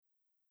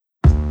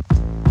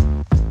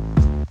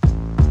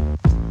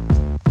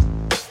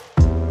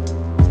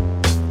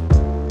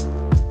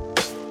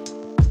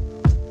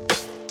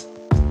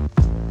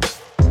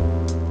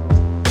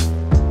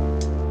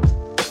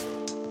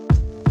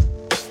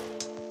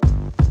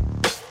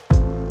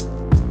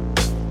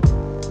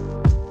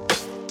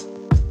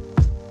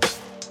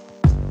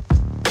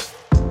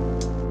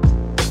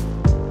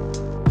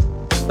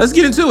let's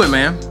get into it,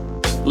 man.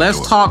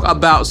 Let's talk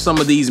about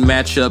some of these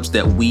matchups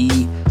that we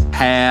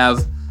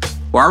have.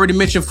 We already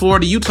mentioned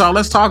Florida, Utah.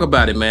 Let's talk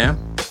about it, man.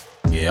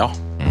 Yeah.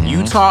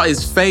 Utah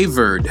is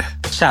favored.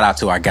 Shout out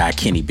to our guy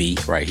Kenny B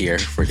right here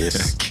for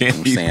this.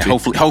 Kenny B.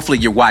 Hopefully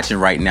you're watching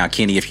right now,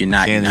 Kenny. If you're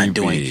not, you're not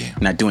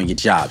doing your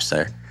job,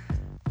 sir.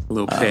 A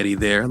little petty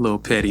there.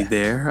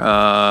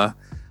 How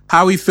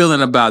are we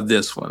feeling about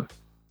this one?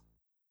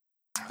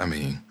 I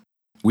mean,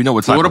 we know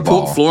what type of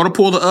ball. Florida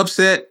pulled the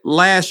upset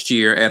last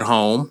year at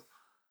home.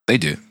 They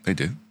did.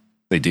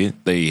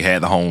 They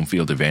had the home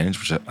field advantage,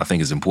 which I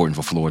think is important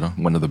for Florida.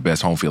 One of the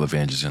best home field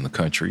advantages in the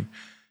country.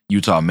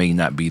 Utah may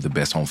not be the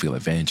best home field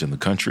advantage in the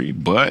country,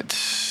 but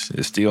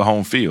it's still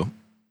home field.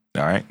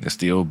 All right? It's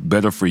still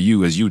better for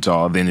you as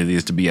Utah than it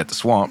is to be at the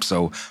Swamp.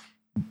 So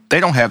they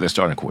don't have their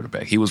starting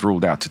quarterback. He was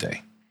ruled out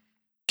today.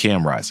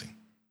 Cam Rising.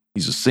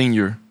 He's a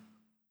senior,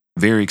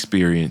 very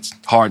experienced,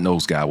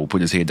 hard-nosed guy. Will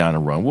put his head down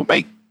and run. Will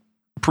make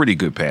pretty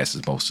good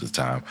passes most of the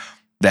time.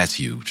 That's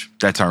huge.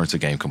 That turns the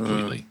game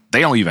completely.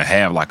 They don't even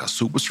have like a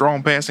super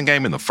strong passing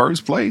game in the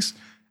first place.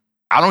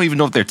 I don't even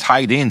know if their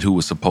tight end who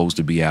was supposed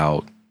to be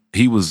out,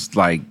 he was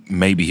like,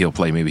 maybe he'll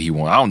play, maybe he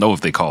won't. I don't know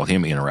if they called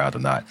him in or out or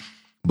not.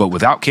 But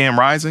without Cam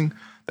Rising,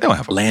 they don't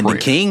have a Landon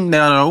King,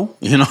 no.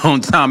 You know what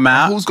I'm talking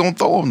about? Who's going to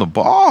throw him the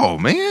ball,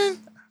 man?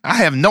 I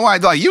have no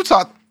idea. Like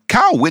Utah,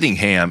 Kyle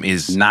Whittingham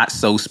is... Not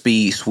so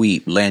speed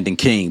sweep. Landon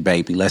King,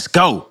 baby. Let's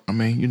go. I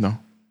mean, you know,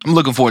 I'm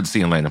looking forward to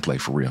seeing Landon play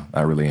for real.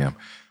 I really am.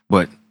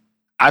 But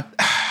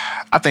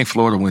I think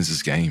Florida wins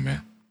this game,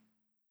 man.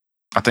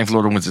 I think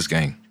Florida wins this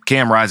game.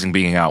 Cam Rising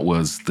being out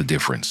was the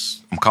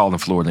difference. I'm calling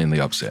Florida in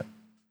the upset.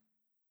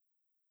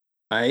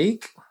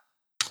 Mike?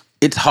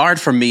 It's hard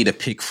for me to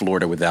pick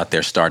Florida without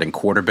their starting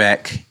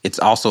quarterback. It's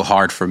also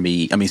hard for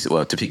me,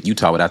 to pick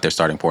Utah without their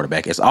starting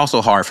quarterback. It's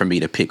also hard for me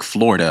to pick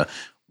Florida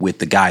with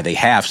the guy they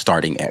have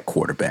starting at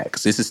quarterback.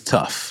 This is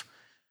tough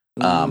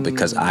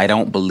because I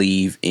don't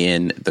believe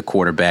in the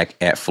quarterback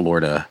at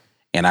Florida,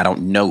 and I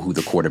don't know who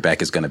the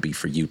quarterback is going to be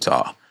for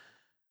Utah.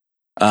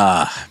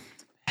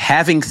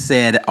 Having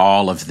said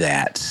all of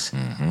that,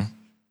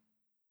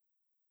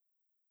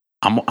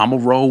 I'm gonna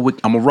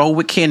roll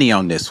with Kenny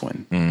on this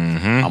one.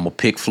 I'm gonna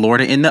pick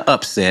Florida in the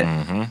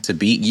upset to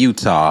beat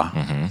Utah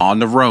on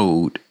the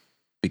road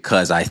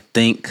because I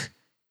think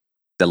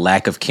the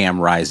lack of Cam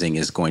Rising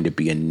is going to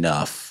be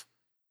enough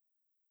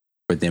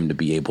for them to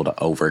be able to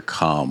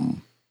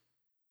overcome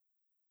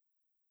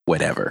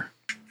whatever.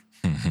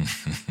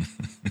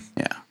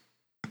 Yeah.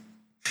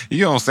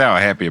 You don't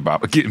sound happy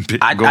about getting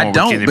picked. I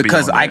don't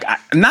because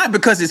not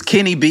because it's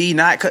Kenny B.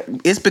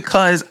 It's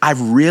because I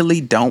really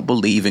don't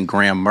believe in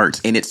Graham Mertz,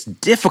 and it's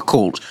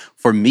difficult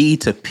for me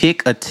to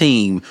pick a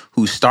team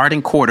whose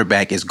starting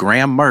quarterback is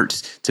Graham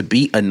Mertz to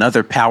beat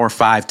another Power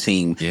 5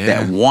 team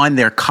that won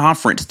their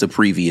conference the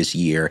previous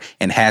year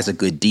and has a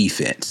good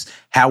defense.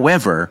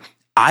 However,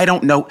 I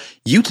don't know.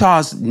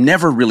 Utah's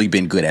never really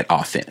been good at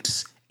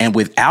offense. And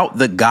without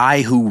the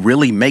guy who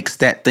really makes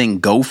that thing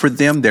go for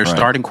them, their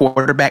starting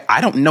quarterback,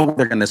 I don't know where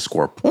they're going to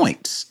score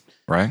points.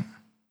 Right.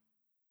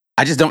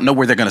 I just don't know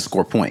where they're going to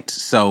score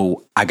points.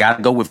 So I got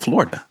to go with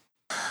Florida.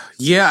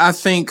 Yeah, I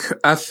think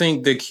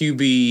the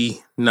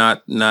QB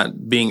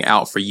not being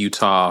out for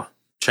Utah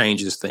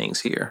changes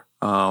things here.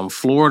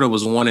 Florida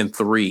was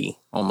 1-3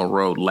 on the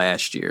road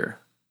last year.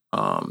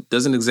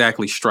 Doesn't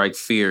exactly strike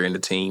fear in the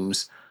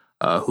teams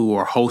who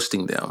are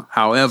hosting them.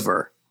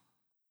 However,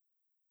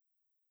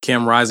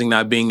 Cam Rising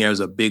not being there is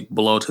a big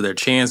blow to their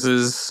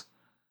chances.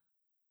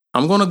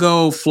 I'm going to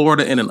go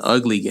Florida in an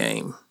ugly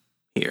game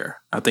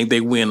here. I think they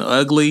win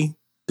ugly.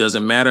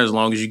 Doesn't matter as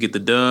long as you get the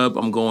dub.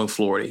 I'm going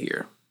Florida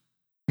here.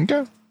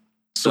 Okay.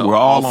 So we're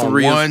all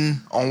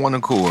on one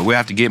accord. We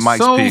have to get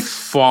Mike's pick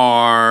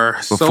before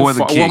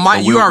the kick. Well,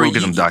 Mike,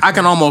 I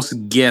can almost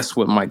guess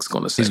what Mike's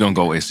going to say. He's going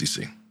to go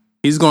SEC.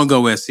 He's going to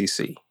go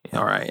SEC.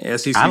 All right.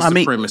 SEC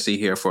supremacy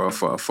here for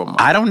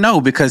Mike. I don't know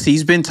because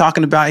he's been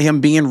talking about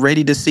him being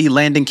ready to see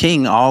Landon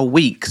King all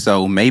week.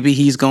 So maybe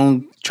he's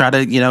going to try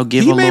to, give a little...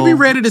 He may be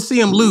ready to see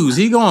him lose.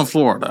 He going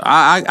Florida.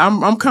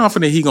 I'm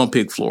confident he's going to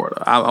pick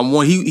Florida.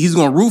 He's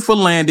going to root for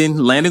Landon.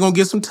 Landon going to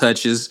get some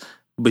touches,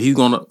 but he's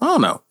going to... I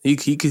don't know. He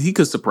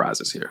could surprise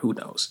us here. Who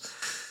knows?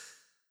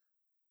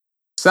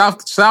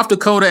 South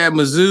Dakota at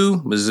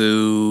Mizzou.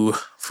 Mizzou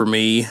for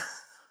me.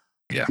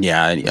 Yeah.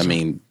 Yeah, I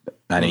mean...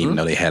 I didn't even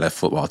know they had a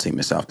football team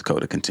in South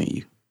Dakota.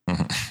 Continue.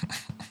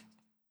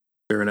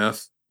 Fair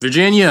enough.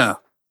 Virginia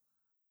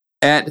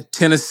at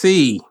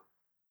Tennessee.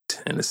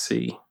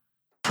 Tennessee's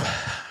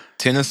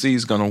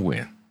going to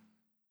win.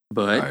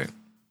 But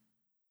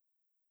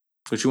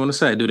what you want to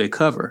say? Do they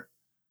cover?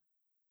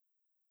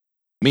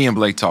 Me and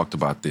Blake talked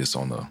about this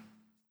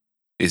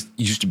it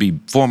used to be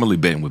formerly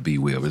betting with B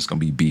Will. It's going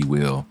to be B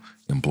Will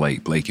and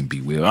Blake. Blake and B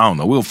Will. I don't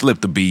know. We'll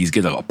flip the B's,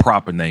 get a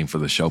proper name for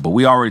the show. But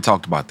we already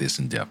talked about this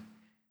in depth.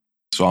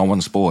 So I don't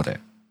want to spoil that.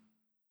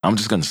 I'm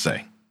just going to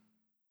say,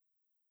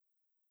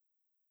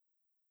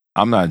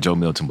 I'm not a Joe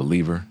Milton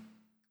believer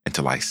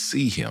until I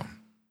see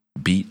him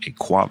beat a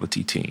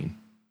quality team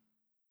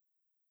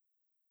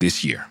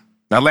this year.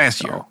 Now,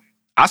 last year,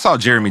 I saw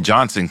Jeremy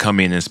Johnson come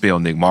in and spell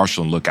Nick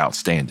Marshall and look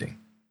outstanding.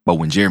 But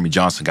when Jeremy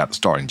Johnson got the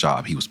starting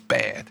job, he was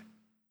bad.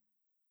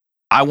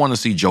 I want to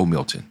see Joe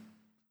Milton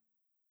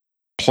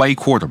play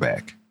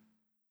quarterback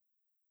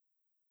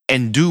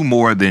and do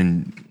more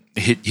than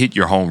hit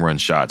your home run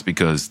shots,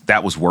 because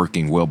that was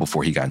working well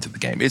before he got into the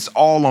game. It's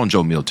all on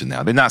Joe Milton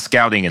now. They're not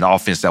scouting an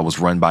offense that was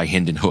run by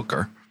Hendon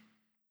Hooker.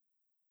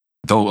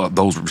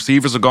 Those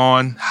receivers are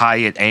gone.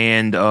 Hyatt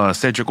and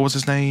Cedric, what's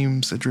his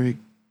name? Cedric?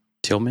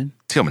 Tillman,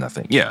 I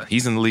think. Yeah,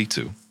 he's in the league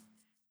too.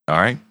 All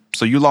right.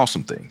 So you lost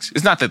some things.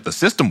 It's not that the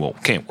system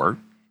can't work.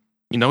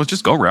 It's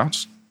just go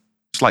routes.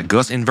 It's like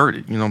Gus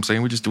inverted. You know what I'm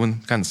saying? We're just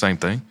doing kind of the same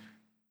thing.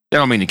 That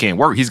don't mean it can't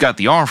work. He's got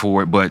the arm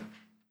for it, but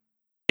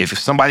if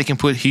somebody can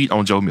put heat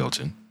on Joe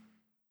Milton,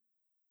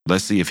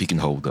 let's see if he can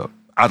hold up.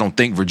 I don't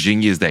think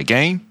Virginia is that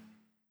game,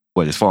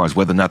 but as far as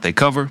whether or not they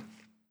cover,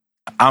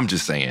 I'm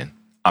just saying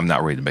I'm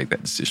not ready to make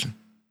that decision.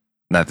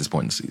 Not at this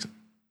point in the season.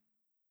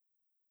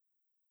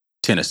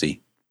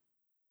 Tennessee.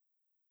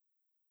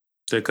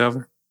 They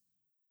cover?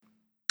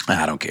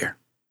 I don't care.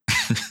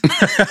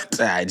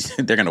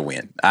 They're going to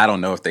win. I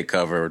don't know if they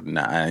cover.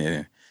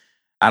 I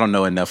don't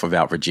know enough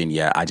about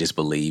Virginia. I just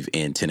believe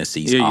in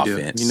Tennessee's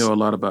offense. Do. You know a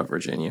lot about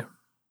Virginia.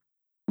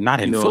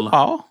 Not in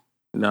football.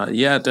 No,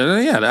 yeah.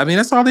 I mean,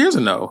 that's all there is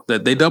to know.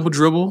 That they double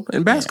dribble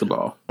in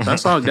basketball. Yeah.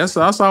 That's all.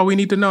 That's all we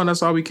need to know, and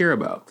that's all we care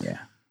about. Yeah.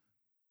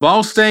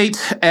 Ball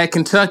State at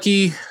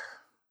Kentucky.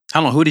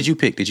 Hold on. Who did you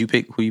pick?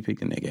 Who you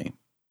picked in that game?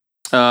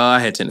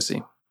 I had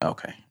Tennessee.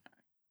 Okay.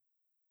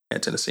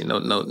 At Tennessee,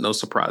 no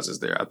surprises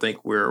there. I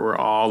think we're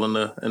all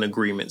in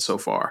agreement so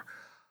far.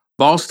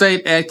 Ball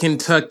State at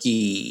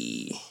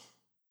Kentucky.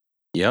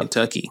 Yep.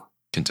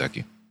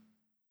 Kentucky.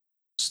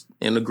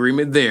 In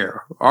agreement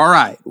there. All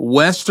right.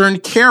 Western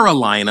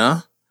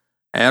Carolina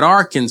at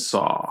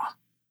Arkansas.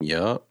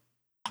 Yep.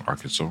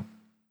 Arkansas.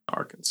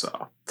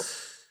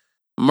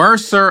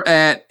 Mercer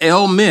at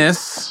Ole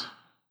Miss.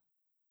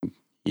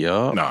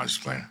 Yep. No, I'm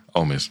just playing.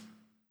 Ole Miss.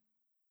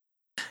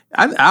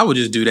 I would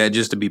just do that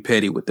just to be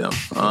petty with them.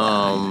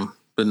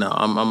 But no,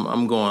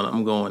 I'm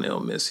going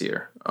Ole Miss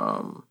here.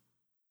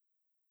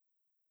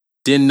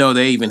 Didn't know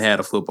they even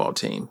had a football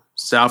team.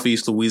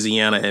 Southeast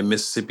Louisiana at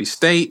Mississippi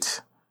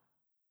State.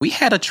 We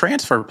had a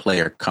transfer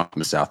player come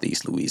from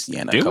Southeast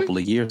Louisiana a couple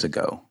of years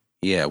ago.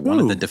 Yeah, one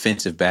of the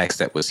defensive backs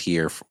that was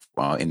here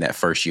in that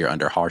first year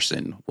under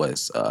Harsin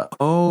was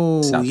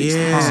Southeast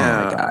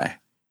Louisiana guy.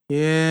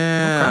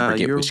 Yeah. I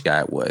forget which guy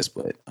it was,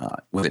 but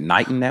was it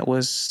Knighton that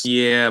was?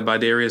 Yeah,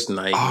 Bidarius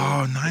Knighton.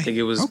 Oh, Knighton. I think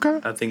it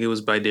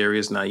was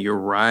Bidarius Knighton. You're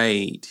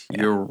right.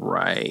 Yeah. You're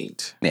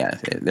right. Yeah,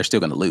 they're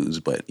still going to lose,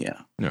 but yeah.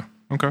 Yeah.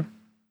 Okay.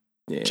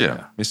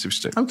 Yeah. Mississippi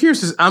State.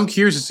 I'm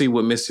curious to see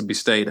what Mississippi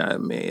State. I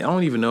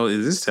don't even know.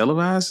 Is this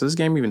televised? Is this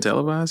game even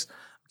televised? I'm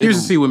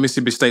curious to see what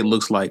Mississippi State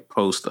looks like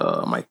post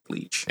Mike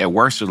Leach. At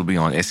worst, it'll be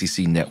on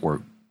SEC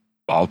Network,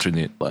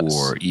 alternate Plus.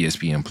 or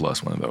ESPN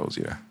Plus. One of those.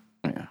 Yeah.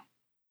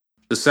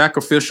 The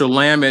sacrificial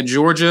lamb at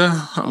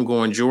Georgia. I'm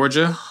going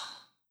Georgia.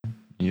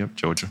 Yep,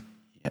 Georgia.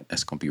 Yeah,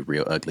 that's going to be a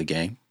real ugly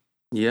game.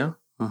 Yeah.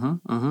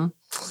 New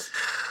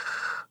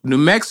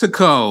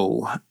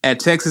Mexico at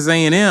Texas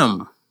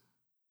A&M.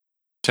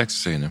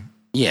 Texas A&M.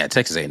 Yeah,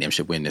 Texas A&M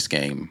should win this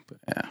game.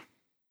 Yeah.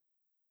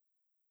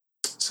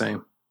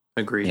 Same.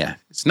 Agreed. Yeah.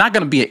 It's not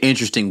going to be an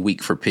interesting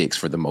week for picks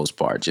for the most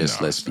part.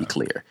 Let's be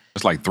clear.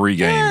 It's like 3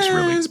 games,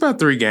 really. It's about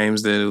 3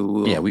 games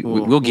that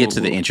we'll get to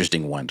the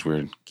interesting ones.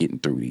 We're getting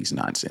through these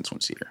nonsense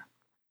ones here.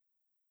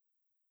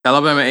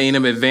 Alabama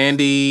A&M at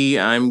Vandy.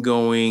 I'm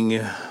going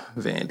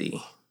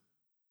Vandy.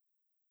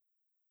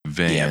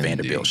 Yeah,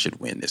 Vanderbilt should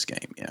win this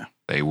game. Yeah.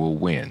 They will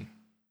win.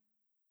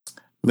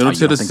 Middle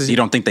Tennessee. You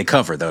don't think they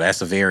cover, though?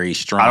 That's a very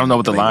strong. I don't know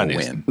what the line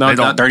is. No,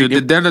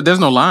 there's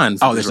no line.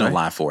 There's no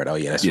line for it. Oh,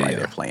 yeah, that's right.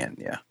 They're playing.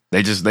 Yeah.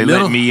 They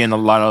let me and a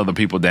lot of other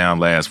people down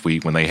last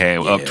week when they had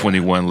up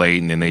 21 late,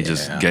 and then they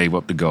just gave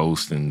up the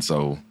ghost. And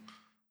so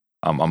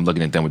I'm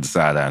looking at them with the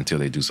side eye until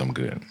they do something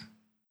good.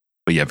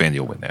 But yeah, Vandy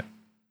will win that.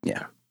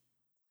 Yeah.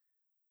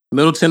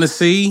 Middle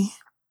Tennessee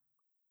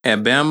at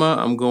Bama.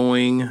 I'm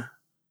going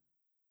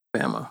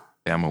Bama.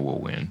 Bama will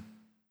win.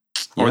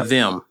 Or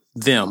them.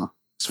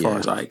 As far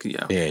as I could,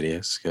 Yeah, it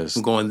is. Because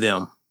I'm going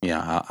them.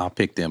 Yeah, I'll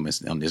pick them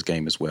on this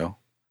game as well.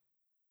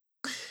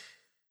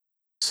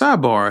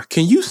 Sidebar,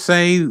 can you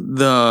say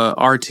the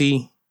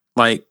RT?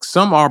 Like,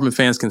 some Auburn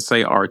fans can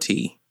say RT.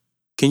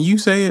 Can you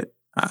say it?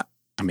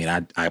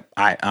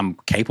 I'm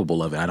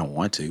capable of it. I don't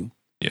want to.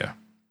 Yeah.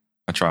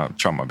 I try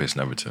my best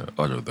never to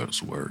utter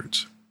those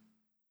words.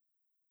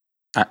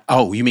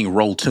 You mean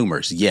roll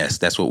tumors? Yes,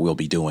 that's what we'll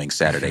be doing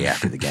Saturday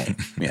after the game.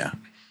 Yeah.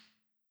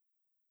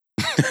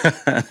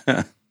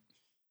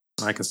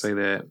 I can say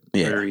that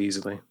very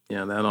easily.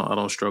 Yeah, I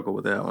don't struggle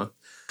with that one.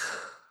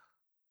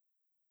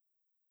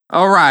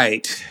 All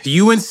right,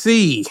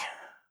 UNC.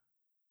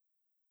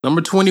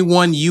 Number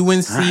 21,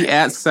 UNC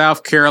at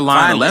South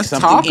Carolina. Finally, let's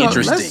talk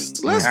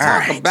interesting. Let's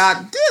talk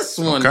about this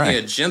one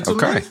here,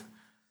 gentlemen. Okay.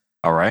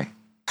 All right.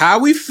 How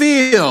we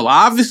feel.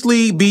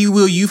 Obviously, B,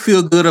 will you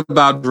feel good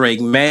about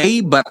Drake May?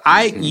 But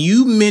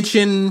you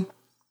mentioned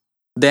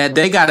that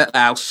they got to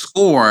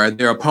outscore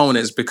their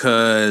opponents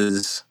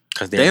because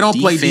they don't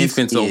play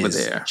defense over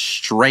there.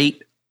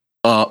 Straight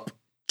up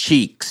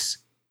cheeks.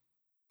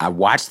 I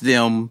watched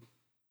them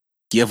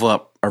give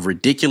up a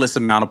ridiculous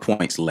amount of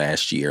points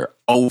last year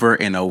over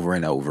and over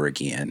and over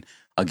again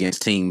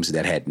against teams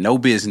that had no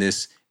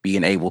business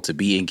being able to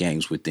be in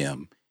games with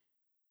them,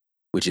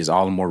 which is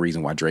all the more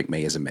reason why Drake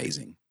May is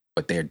amazing.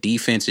 But their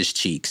defense is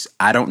cheeks.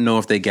 I don't know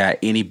if they got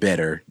any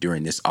better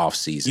during this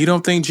offseason. You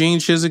don't think Gene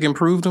Chizik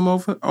improved them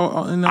over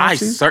in the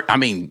offseason? I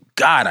mean,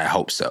 God, I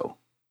hope so.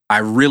 I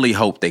really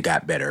hope they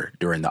got better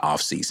during the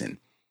offseason.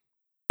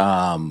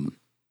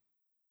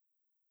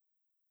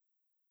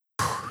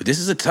 This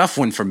is a tough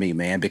one for me,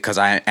 man, because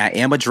I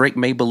am a Drake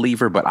May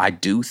believer, but I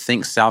do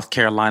think South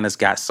Carolina's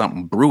got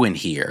something brewing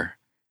here.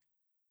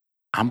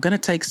 I'm going to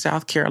take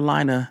South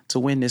Carolina to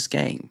win this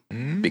game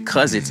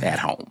because it's at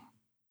home.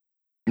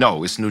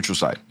 No, it's neutral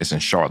site. It's in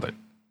Charlotte.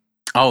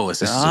 Oh,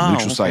 it's a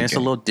neutral site. Game. It's a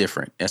little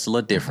different. It's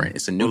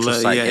a neutral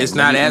site. Yeah, it's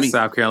not at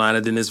South Carolina,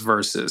 then it's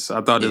versus.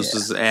 I thought this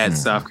was at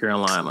South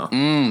Carolina.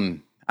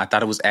 I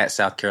thought it was at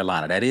South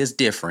Carolina. That is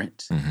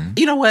different. Mm-hmm.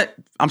 You know what?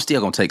 I'm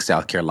still going to take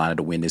South Carolina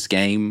to win this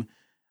game.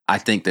 I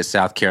think that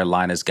South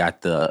Carolina's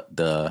got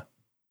the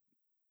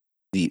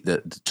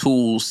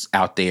tools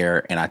out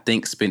there, and I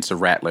think Spencer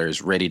Rattler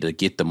is ready to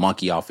get the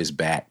monkey off his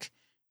back,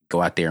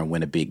 go out there and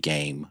win a big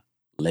game.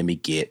 Let me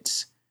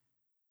get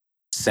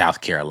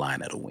South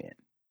Carolina to win.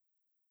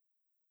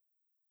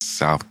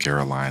 South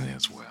Carolina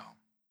as well.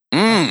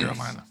 South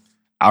Carolina.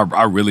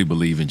 I really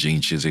believe in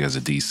Gene Chizik as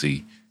a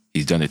DC.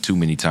 He's done it too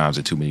many times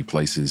at too many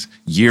places.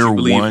 Year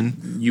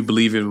one. You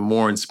believe in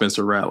more in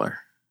Spencer Rattler?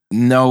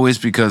 No, it's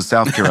because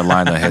South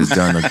Carolina has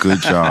done a good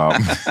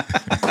job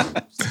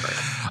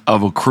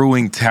of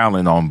accruing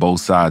talent on both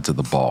sides of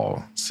the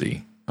ball.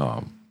 See,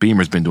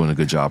 Beamer's been doing a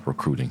good job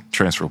recruiting.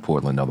 Transfer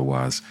Portland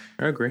otherwise.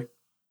 I agree.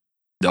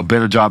 A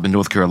better job than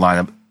North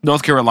Carolina.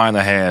 North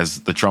Carolina has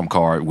the trump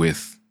card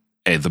with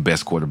the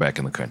best quarterback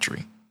in the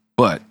country.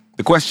 But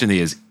the question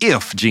is,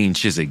 if Gene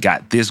Chizik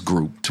got this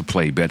group to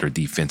play better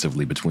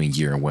defensively between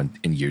year one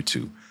and year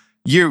two,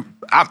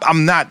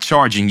 I'm not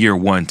charging year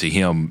one to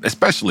him,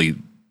 especially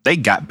they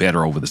got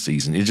better over the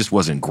season. It just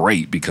wasn't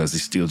great because they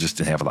still just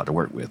didn't have a lot to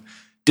work with.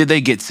 Did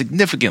they get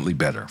significantly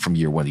better from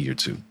year one to year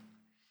two?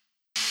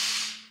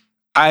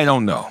 I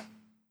don't know.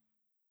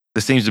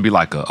 There seems to be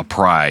like a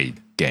pride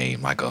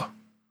game, like a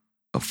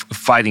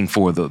fighting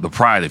for the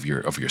pride of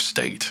your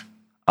state.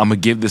 I'm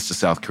going to give this to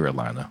South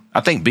Carolina.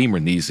 I think Beamer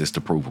needs this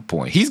to prove a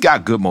point. He's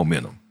got good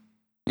momentum.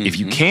 Mm-hmm. If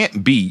you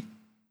can't beat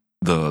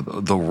the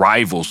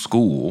rival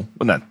school,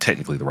 well, not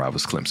technically the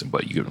rival's Clemson,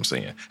 but you get what I'm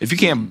saying. If you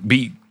can't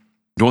beat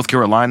North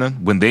Carolina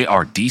when they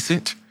are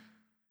decent,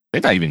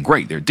 they're not even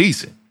great. They're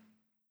decent.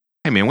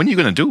 Hey, man, when are you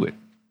going to do it?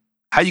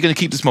 How are you going to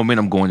keep this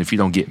momentum going if you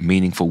don't get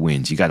meaningful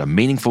wins? You got a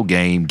meaningful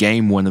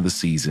game one of the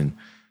season.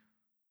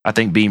 I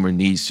think Beamer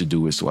needs to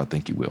do it, so I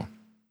think he will.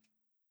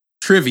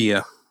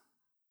 Trivia.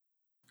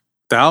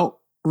 Without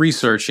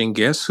researching,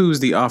 guess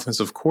who's the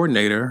offensive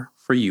coordinator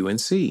for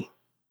UNC,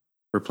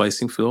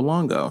 replacing Phil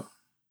Longo?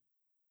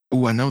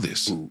 Oh, I know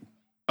this.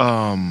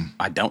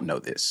 I don't know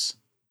this.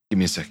 Give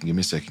me a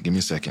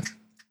second.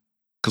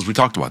 Because we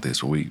talked about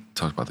this when we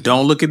talked about this.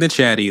 Don't look in the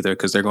chat either,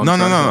 because they're going to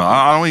No.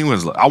 I don't even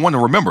look. I want to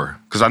remember,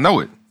 because I know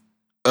it.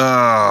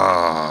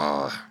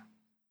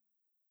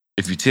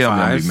 If you tell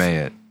me, I'll be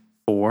mad.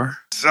 4.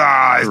 It's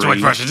too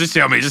much pressure. Just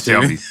tell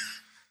me.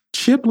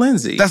 Chip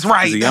Lindsey. That's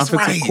right. The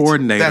offensive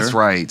coordinator. That's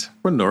right.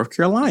 For North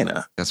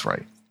Carolina. That's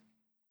right.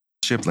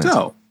 Chip Lindsey.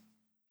 So,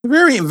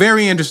 very,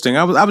 very interesting.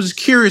 I was just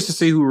curious to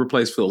see who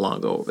replaced Phil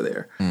Longo over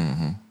there.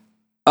 Mm-hmm.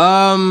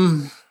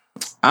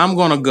 I'm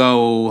going to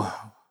go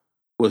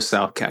with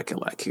South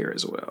Cackalack here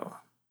as well.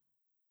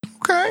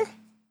 Okay.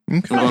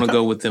 I'm going to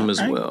go with them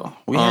as well.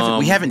 We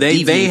haven't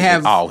they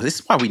have. Oh, this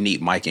is why we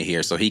need Mike in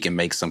here so he can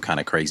make some kind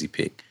of crazy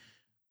pick.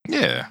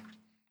 Yeah.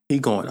 He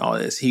going all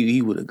this.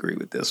 He would agree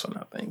with this one,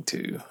 I think,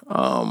 too.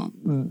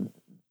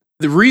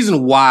 The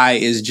reason why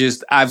is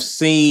just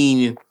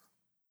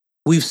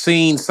we've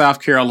seen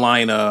South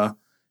Carolina,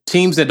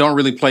 teams that don't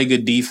really play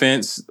good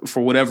defense,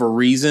 for whatever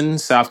reason,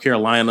 South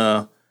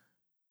Carolina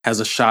has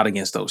a shot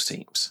against those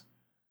teams.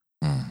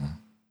 Mm-hmm.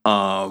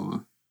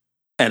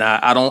 And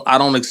I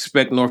don't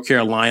expect North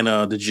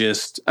Carolina to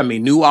just,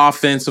 new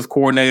offensive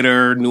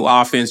coordinator, new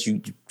offense,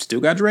 you still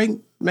got Drake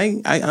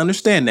May. I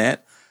understand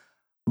that.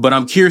 But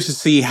I'm curious to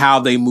see how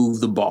they move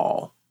the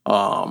ball.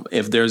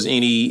 If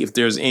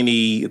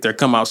they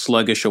come out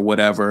sluggish or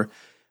whatever,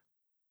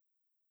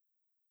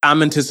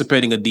 I'm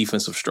anticipating a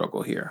defensive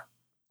struggle here.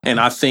 And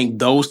I think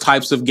those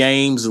types of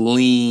games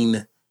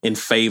lean in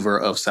favor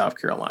of South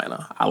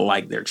Carolina. I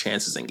like their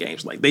chances in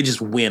games. Like, they just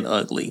win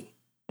ugly.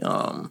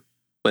 But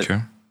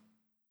sure.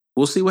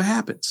 We'll see what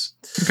happens.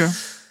 Okay.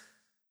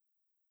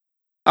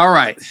 All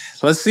right.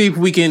 Let's see if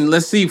we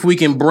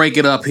can break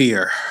it up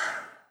here.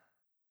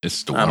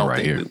 It's the one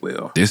right here. We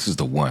will. This is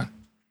the one.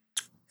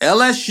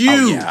 LSU.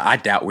 Oh, yeah. I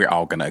doubt we're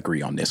all going to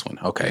agree on this one.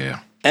 Okay.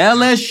 Yeah.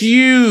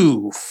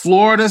 LSU,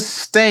 Florida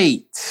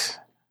State.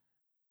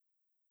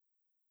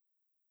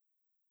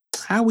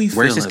 How we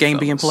Where's this feeling, game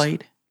being fellas?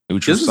 played?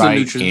 Neutral This is a site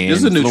neutral- in this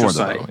is a neutral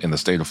Florida, site. though, in the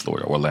state of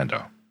Florida,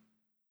 Orlando.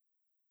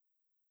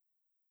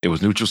 It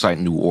was neutral site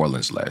in New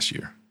Orleans last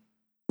year.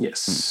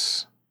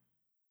 Yes.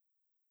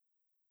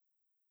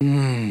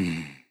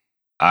 I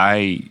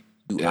I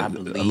a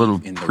believe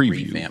little in the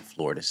preview. revamped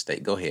Florida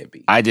State. Go ahead,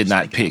 B. I did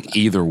not Just thinking pick out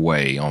either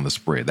way on the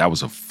spread. That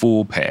was a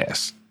full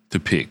pass to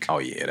pick loud. Oh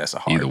yeah, that's a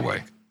hard either pick.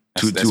 way.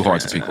 That's Too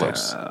hard to very pick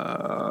close.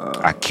 Uh,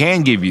 I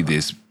can give you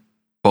this.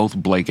 Both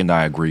Blake and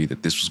I agree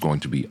that this was going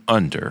to be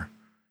under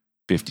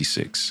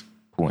 56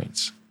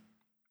 points.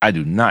 I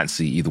do not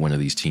see either one of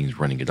these teams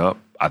running it up.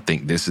 I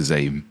think this is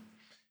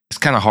it's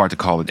kind of hard to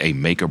call it a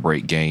make or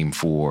break game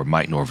for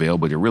Mike Norvell,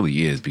 but it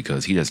really is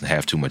because he doesn't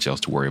have too much else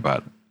to worry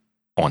about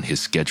on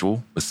his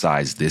schedule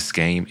besides this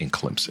game and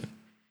Clemson.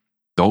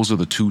 Those are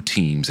the two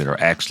teams that are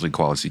actually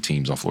quality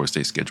teams on Florida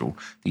State's schedule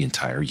the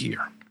entire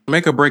year.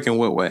 make a break in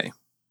what way?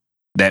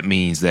 That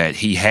means that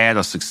he had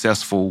a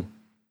successful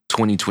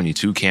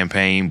 2022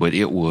 campaign, but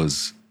it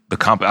was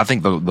I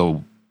think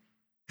the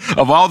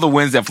of all the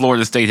wins that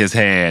Florida State has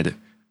had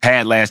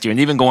last year, and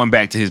even going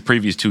back to his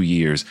previous 2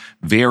 years,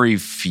 very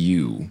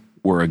few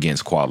were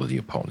against quality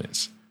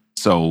opponents.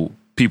 So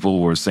people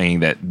were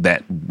saying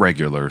that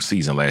regular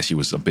season last year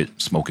was a bit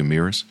smoke and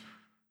mirrors.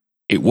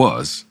 It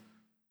was,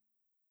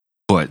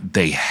 but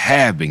they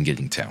have been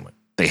getting talent.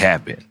 They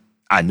have been.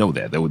 I know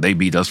that. They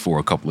beat us for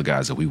a couple of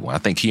guys that we won. I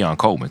think Keon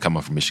Coleman,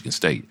 coming from Michigan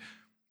State,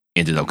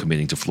 ended up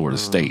committing to Florida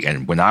State.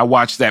 And when I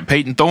watched that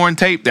Peyton Thorne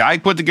tape that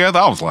Ike put together,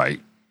 I was like,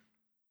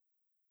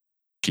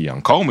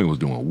 Keon Coleman was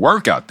doing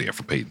work out there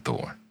for Peyton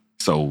Thorne.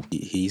 So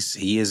He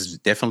is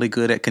definitely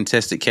good at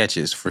contested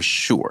catches for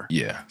sure.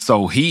 yeah.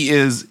 So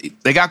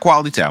they got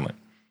quality talent.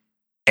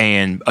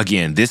 And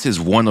again, this is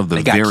one of the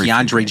They got very few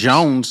Keandre games.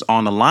 Jones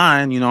on the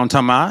line. You know what I'm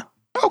talking about?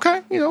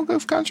 Okay,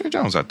 good for Keandre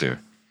Jones out there.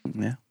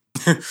 Yeah.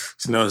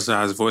 So notice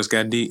how his voice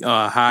got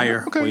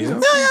higher. Okay, when he-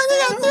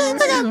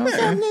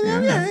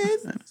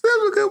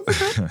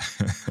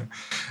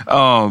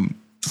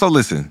 So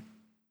listen,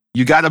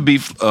 you got to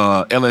beat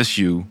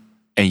LSU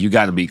and you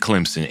got to beat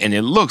Clemson. And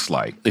it looks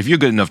like if you're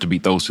good enough to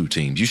beat those two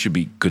teams, you should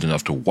be good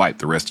enough to wipe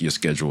the rest of your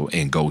schedule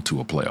and go to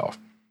a playoff.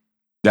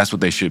 That's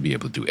what they should be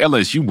able to do.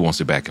 LSU wants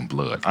it back in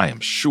blood. I am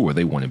sure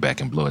they want it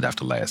back in blood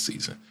after last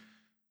season.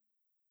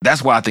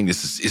 That's why I think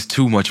this is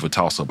too much of a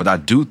toss-up. But I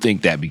do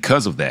think that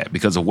because of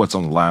what's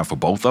on the line for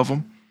both of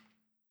them,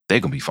 they're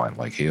going to be fighting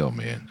like hell,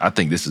 man. I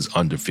think this is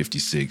under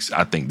 56.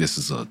 I think this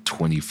is a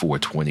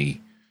 24-20,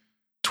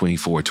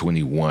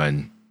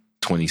 24-21,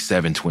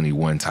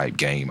 27-21 type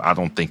game. I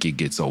don't think it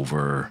gets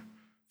over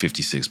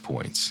 56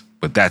 points.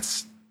 But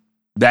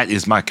that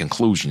is my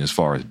conclusion as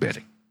far as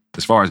betting.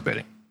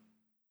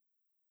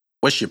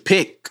 What's your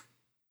pick?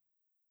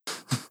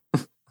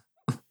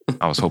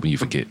 I was hoping you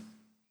forget.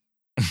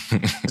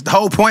 It's the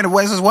whole point of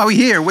this is why we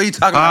here. What are you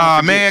talking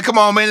about? Man, come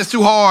on, man. It's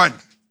too hard.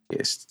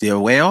 It's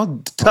still,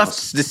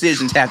 tough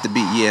decisions have to be,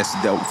 yes,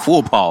 the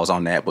full pause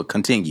on that, but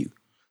continue.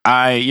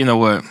 You know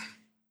what?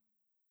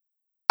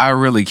 I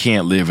really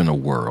can't live in a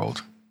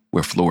world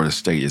where Florida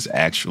State is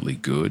actually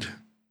good.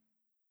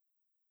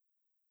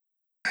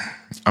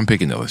 I'm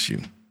picking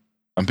LSU.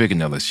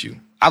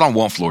 I don't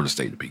want Florida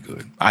State to be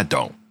good. I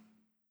don't.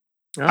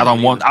 I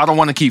don't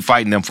want to keep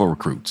fighting them for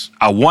recruits.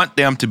 I want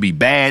them to be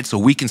bad so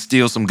we can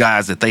steal some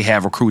guys that they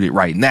have recruited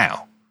right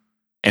now.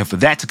 And for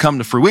that to come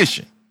to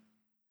fruition,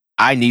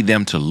 I need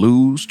them to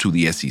lose to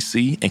the SEC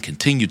and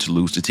continue to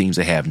lose to teams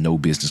they have no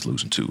business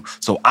losing to.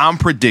 So I'm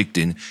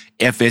predicting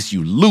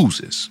FSU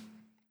loses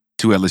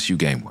to LSU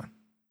game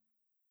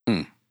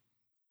 1.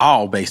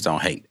 All based on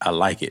hate. I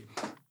like it.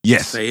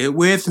 Yes. Say it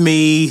with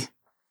me.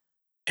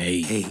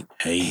 Hate.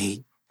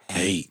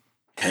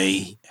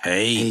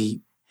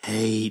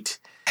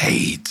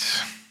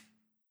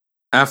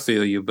 I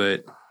feel you,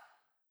 but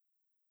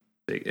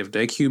if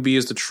that QB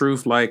is the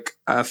truth, like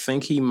I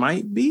think he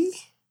might be,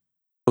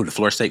 Who, the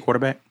Florida State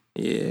quarterback?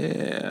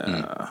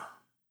 yeah.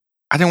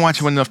 I didn't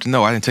watch him enough to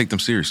know. I didn't take them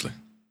seriously.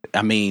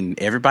 I mean,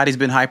 everybody's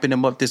been hyping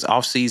him up this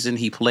offseason.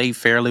 He played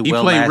fairly He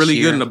well played last really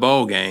year. good in the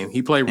bowl game.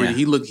 He played really.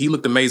 Yeah. He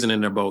looked amazing in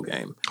their bowl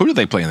game. Who did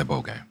they play in the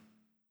bowl game?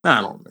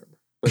 I don't remember,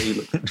 but he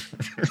looked.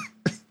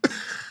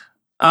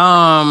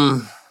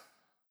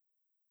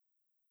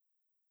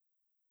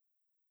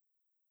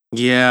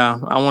 Yeah,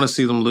 I want to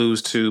see them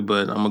lose too,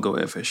 but I'm gonna go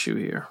FSU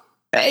here.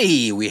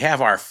 Hey, we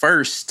have our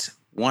first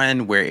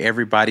one where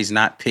everybody's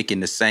not picking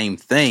the same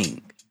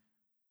thing.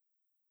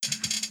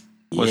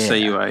 What say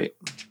you, right?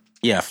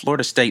 Yeah,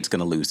 Florida State's going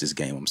to lose this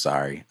game. I'm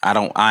sorry.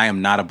 I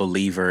am not a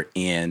believer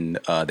in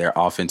their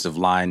offensive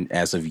line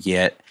as of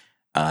yet.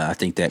 I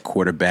think that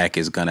quarterback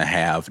is going to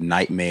have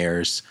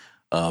nightmares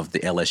of the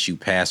LSU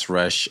pass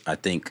rush. I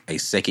think a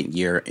second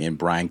year in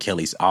Brian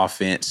Kelly's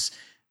offense,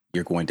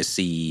 you're going to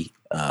see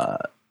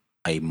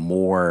a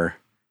more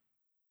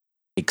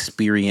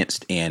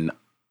experienced and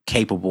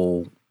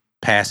capable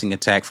passing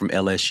attack from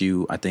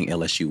LSU. I think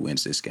LSU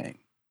wins this game.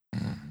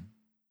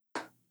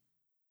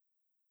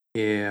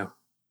 Yeah.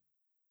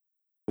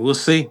 We'll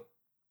see.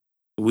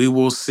 We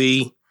will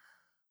see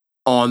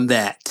on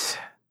that.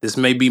 This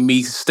may be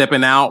me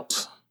stepping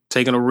out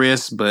taking a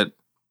risk, but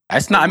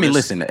that's not. I mean,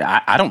 listen,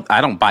 I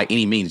don't by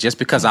any means just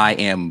because I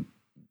am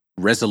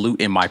resolute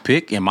in my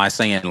pick. Am I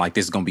saying like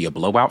this is going to be a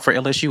blowout for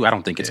LSU? I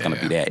don't think it's going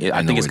to be that.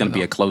 I think it's going to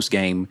be a close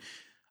game,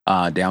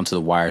 down to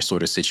the wire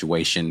sort of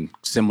situation,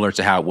 similar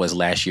to how it was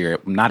last year.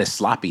 Not as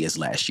sloppy as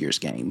last year's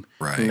game,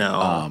 Right.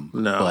 no.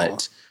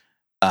 But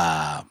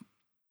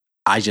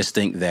I just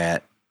think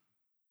that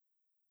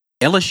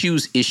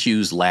LSU's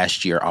issues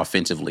last year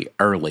offensively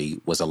early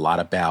was a lot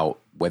about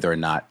whether or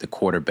not the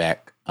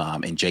quarterback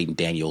and Jaden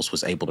Daniels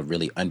was able to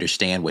really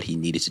understand what he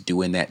needed to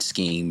do in that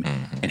scheme,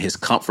 and his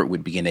comfort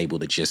with being able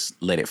to just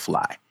let it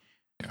fly.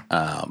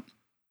 Yeah.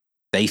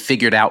 They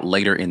figured out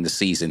later in the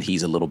season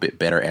he's a little bit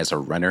better as a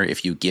runner.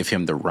 If you give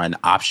him the run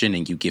option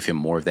and you give him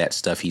more of that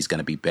stuff, he's going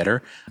to be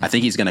better. I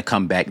think he's going to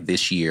come back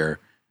this year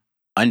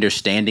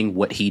understanding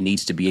what he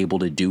needs to be able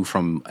to do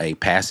from a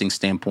passing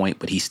standpoint,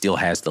 but he still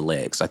has the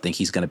legs. I think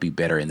he's going to be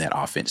better in that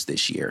offense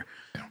this year.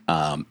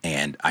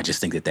 And I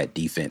just think that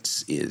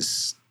defense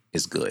is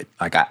good.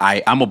 Like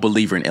I'm a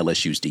believer in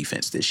LSU's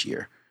defense this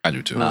year. I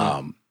do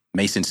too.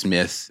 Mason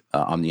Smith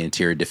on the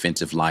interior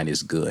defensive line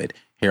is good.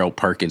 Harold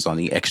Perkins on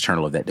the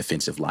external of that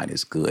defensive line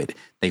is good.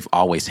 They've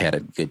always had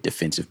a good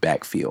defensive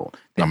backfield.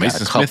 Now,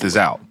 Mason Smith is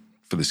out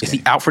for this game. Is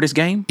he out for this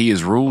game? He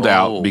is ruled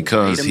out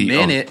because he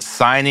is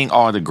signing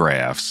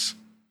autographs.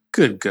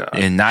 Good God.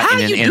 And not How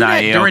in you an do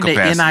that NIL during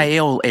capacity. the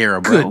NIL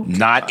era, bro?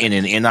 Not in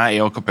an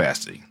NIL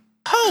capacity.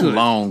 Hold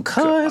on,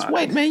 cuz.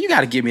 Wait, man, you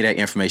got to give me that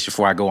information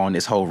before I go on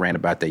this whole rant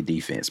about their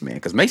defense, man.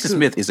 Because Mason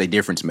Smith is a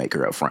difference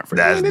maker up front for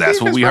them.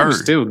 That's what we heard.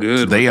 Still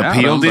good. They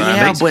appealed it.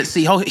 Yeah, but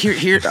see,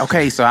 here.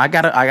 Okay, so I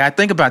gotta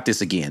think about this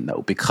again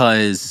though,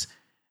 because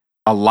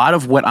a lot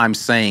of what I'm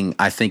saying,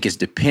 I think, is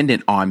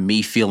dependent on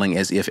me feeling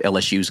as if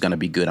LSU is going to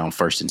be good on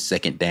first and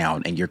second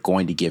down, and you're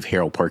going to give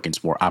Harold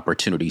Perkins more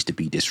opportunities to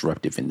be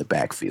disruptive in the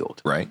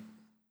backfield. Right.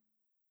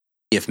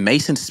 If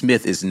Mason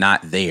Smith is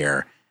not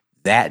there,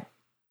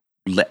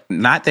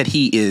 not that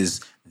he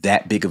is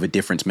that big of a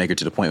difference maker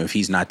to the point where if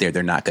he's not there,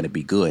 they're not going to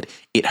be good.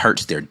 It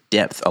hurts their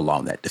depth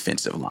along that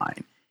defensive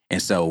line.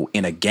 And so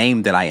in a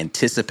game that I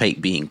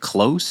anticipate being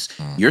close,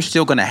 you're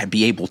still going to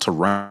be able to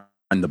run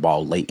the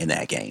ball late in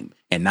that game.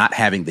 And not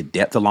having the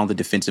depth along the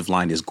defensive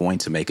line is going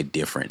to make a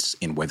difference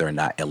in whether or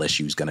not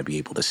LSU is going to be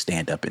able to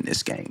stand up in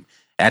this game.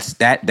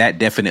 That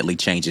definitely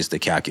changes the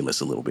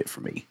calculus a little bit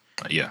for me.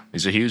 Yeah,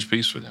 it's a huge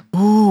piece for them.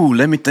 Ooh,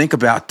 let me think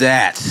about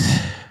that.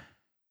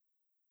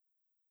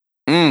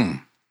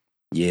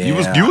 Yeah,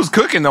 You was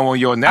cooking though on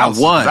your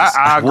analysis.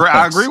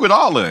 I agree with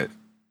all of it.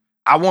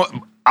 I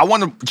want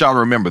y'all to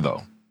remember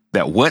though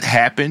that what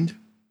happened,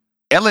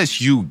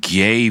 LSU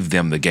gave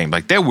them the game.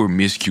 Like there were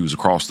miscues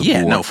across the board.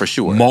 Yeah, no, for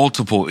sure.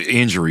 Multiple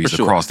injuries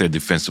across their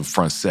defensive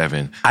front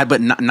seven. But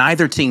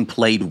neither team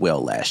played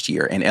well last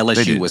year, and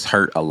LSU was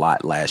hurt a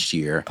lot last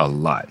year. A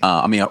lot.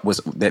 I mean,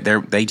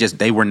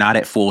 they were not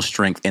at full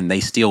strength, and they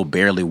still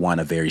barely won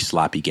a very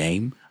sloppy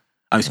game.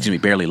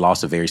 Barely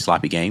lost a very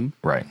sloppy game.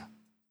 Right.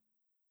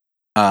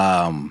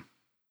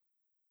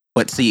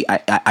 But see,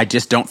 I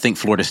just don't think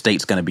Florida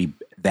State's going to be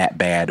that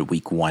bad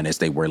week one as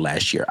they were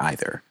last year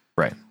either.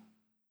 Right.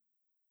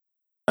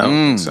 I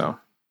don't think so.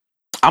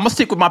 I'm going to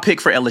stick with my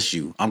pick for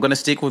LSU. I'm going to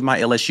stick with my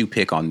LSU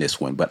pick on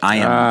this one, but I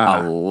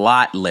am a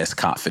lot less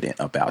confident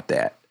about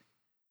that.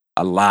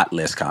 A lot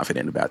less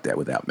confident about that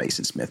without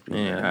Mason Smith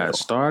being Yeah, how it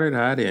started,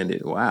 how it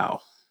ended.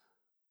 Wow.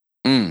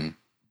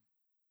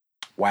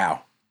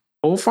 Wow.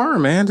 Hold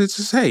firm, man. It's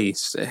just, hey,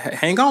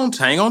 hang on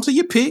to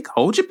your pick.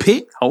 Hold your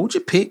pick.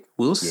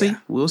 We'll see. Yeah.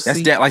 We'll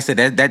see. Like I said,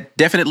 that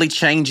definitely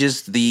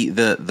changes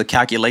the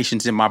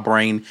calculations in my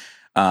brain.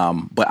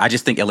 But I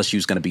just think LSU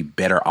is going to be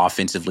better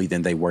offensively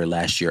than they were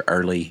last year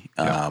early,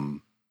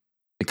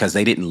 because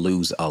they didn't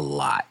lose a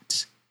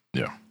lot.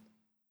 Yeah,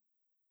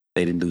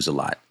 they didn't lose a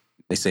lot.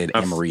 They said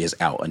Emory is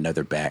out,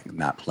 another back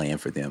not playing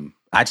for them.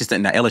 I just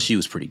think now LSU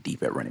is pretty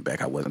deep at running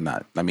back.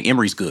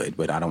 Emory's good,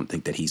 but I don't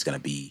think that he's going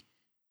to be.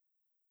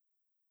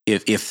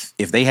 If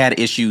they had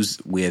issues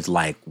with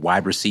like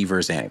wide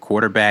receivers and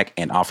quarterback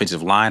and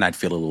offensive line, I'd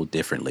feel a little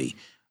differently.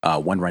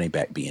 One running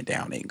back being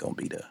down ain't gonna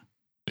be the.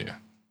 Yeah.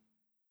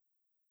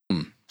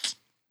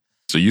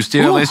 So you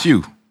still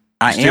LSU?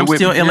 I am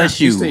still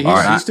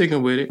LSU. He's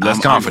sticking with it.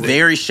 Less confident. I'm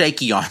very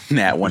shaky on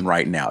that one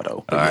right now,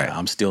 though. But yeah,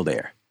 I'm still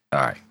there. All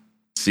right.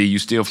 See, you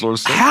still Florida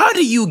State? How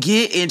do you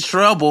get in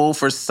trouble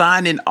for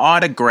signing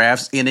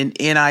autographs in an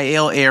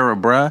NIL era,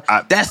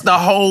 bruh? That's the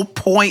whole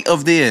point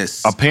of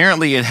this.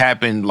 Apparently, it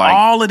happened like...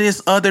 all of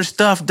this other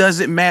stuff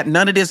doesn't matter.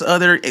 None of this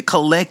other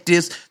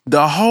collectives.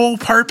 The whole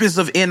purpose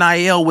of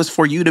NIL was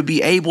for you to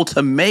be able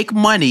to make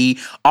money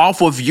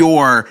off of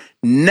your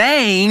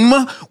name,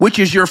 which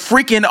is your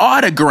freaking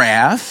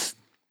autograph,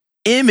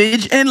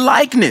 image, and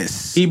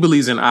likeness. He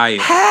believes in IL.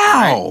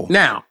 How? Right?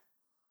 Now,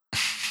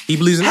 he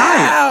believes in IL.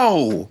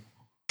 How?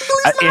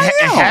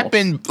 It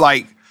happened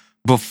like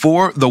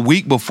the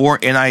week before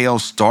NIL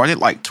started,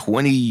 like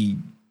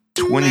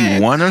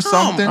 2021 or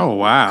something. Oh,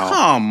 wow.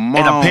 Come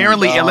on. And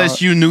apparently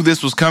LSU knew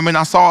this was coming.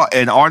 I saw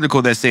an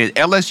article that said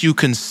LSU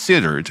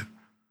considered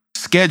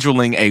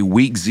scheduling a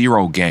week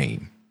 0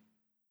 game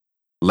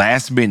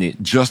last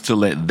minute just to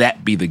let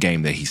that be the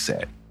game that he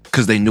set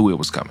because they knew it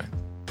was coming,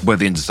 but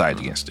then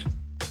decided against it.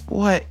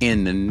 What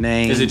in the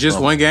name? Is it just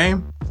one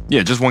game?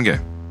 Yeah, just one game.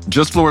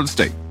 Just Florida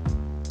State.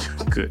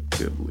 Good.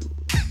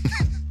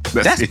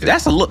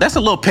 That's a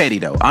little petty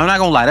though. I'm not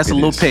gonna lie, that's a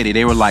little is. petty.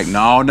 They were like,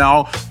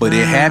 no, but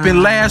it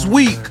happened last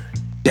week.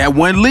 That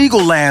wasn't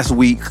legal last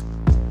week.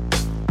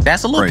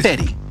 That's a little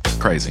petty.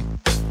 Crazy.